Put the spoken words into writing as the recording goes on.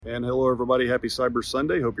And hello everybody, happy Cyber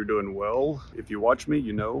Sunday. Hope you're doing well. If you watch me,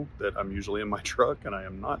 you know that I'm usually in my truck, and I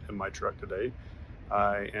am not in my truck today.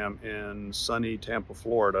 I am in sunny Tampa,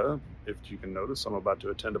 Florida. If you can notice, I'm about to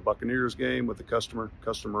attend a Buccaneers game with a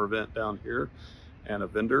customer event down here and a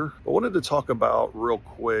vendor. I wanted to talk about real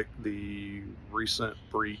quick the recent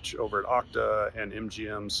breach over at Okta and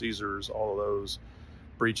MGM, Caesars, all of those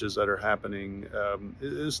breaches that are happening.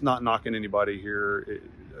 It's not knocking anybody here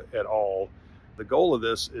at all. The goal of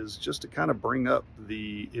this is just to kind of bring up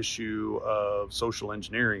the issue of social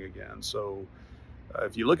engineering again. So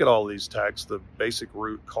if you look at all of these attacks, the basic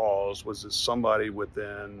root cause was that somebody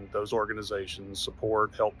within those organizations,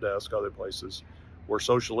 support, help desk, other places, were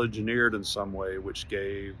social engineered in some way, which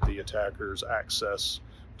gave the attackers access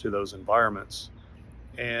to those environments.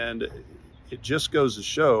 And it just goes to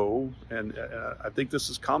show, and I think this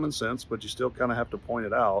is common sense, but you still kind of have to point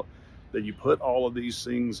it out, that you put all of these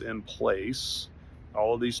things in place,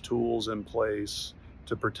 all of these tools in place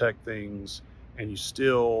to protect things, and you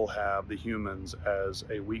still have the humans as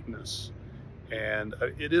a weakness. And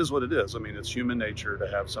it is what it is. I mean, it's human nature to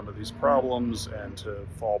have some of these problems and to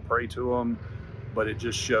fall prey to them, but it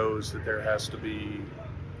just shows that there has to be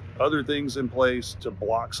other things in place to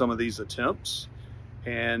block some of these attempts.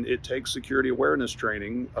 And it takes security awareness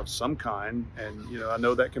training of some kind. And, you know, I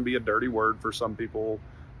know that can be a dirty word for some people,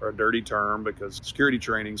 or a dirty term, because security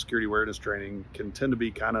training, security awareness training can tend to be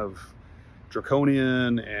kind of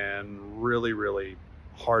draconian and really, really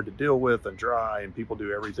hard to deal with and dry, and people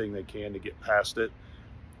do everything they can to get past it.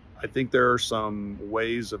 I think there are some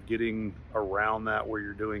ways of getting around that where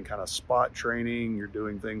you're doing kind of spot training, you're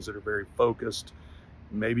doing things that are very focused.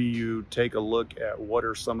 Maybe you take a look at what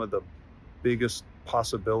are some of the biggest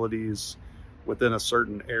possibilities within a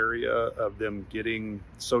certain area of them getting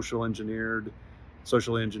social engineered,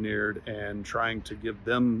 and trying to give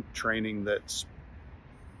them training that's,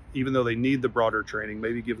 even though they need the broader training,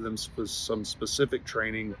 maybe give them some specific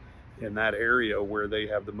training in that area where they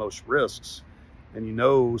have the most risks. And you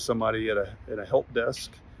know, somebody at a help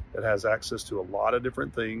desk that has access to a lot of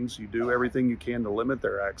different things, you do everything you can to limit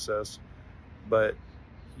their access, but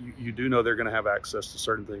you do know they're going to have access to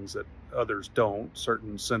certain things that others don't,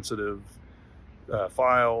 certain sensitive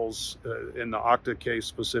files. In the Okta case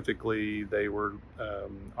specifically,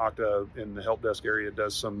 Okta in the help desk area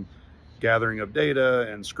does some gathering of data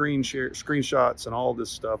and screenshots and all this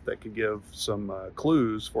stuff that could give some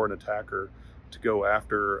clues for an attacker to go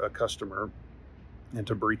after a customer and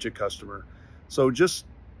to breach a customer. So just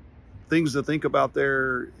things to think about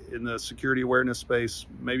there in the security awareness space.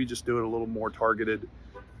 Maybe just do it a little more targeted.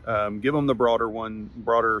 Give them the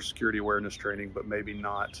broader security awareness training, but maybe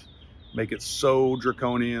not make it so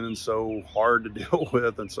draconian and so hard to deal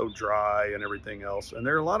with and so dry and everything else. And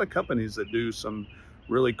there are a lot of companies that do some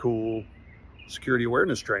really cool security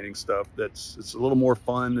awareness training stuff it's a little more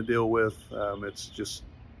fun to deal with. It's just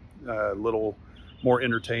a little more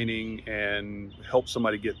entertaining and help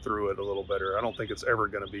somebody get through it a little better. I don't think it's ever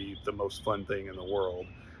going to be the most fun thing in the world.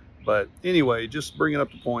 But anyway, just bringing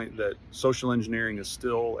up the point that social engineering is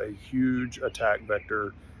still a huge attack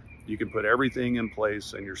vector. You can put everything in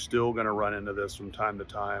place and you're still going to run into this from time to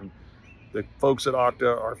time. The folks at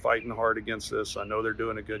Okta are fighting hard against this. I know they're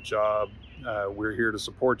doing a good job. We're here to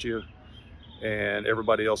support you, and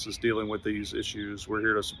everybody else is dealing with these issues. We're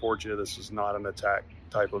here to support you. This is not an attack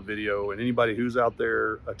type of video, and anybody who's out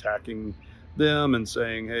there attacking them and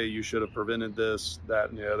saying, hey, you should have prevented this,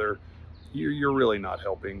 that, and the other, you're really not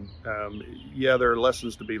helping. Yeah, there are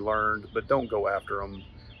lessons to be learned, but don't go after them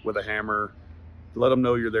with a hammer. Let them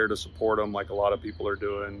know you're there to support them, like a lot of people are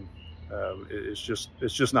doing. It's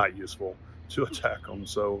just not useful to attack them.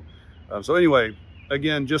 So anyway,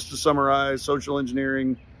 again, just to summarize, social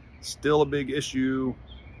engineering still a big issue.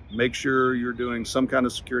 Make sure you're doing some kind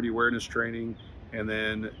of security awareness training, and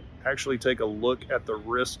then actually take a look at the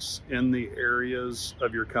risks in the areas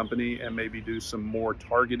of your company and maybe do some more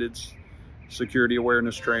targeted security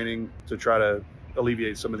awareness training to try to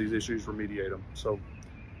alleviate some of these issues, remediate them. So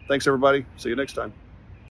thanks everybody. See you next time.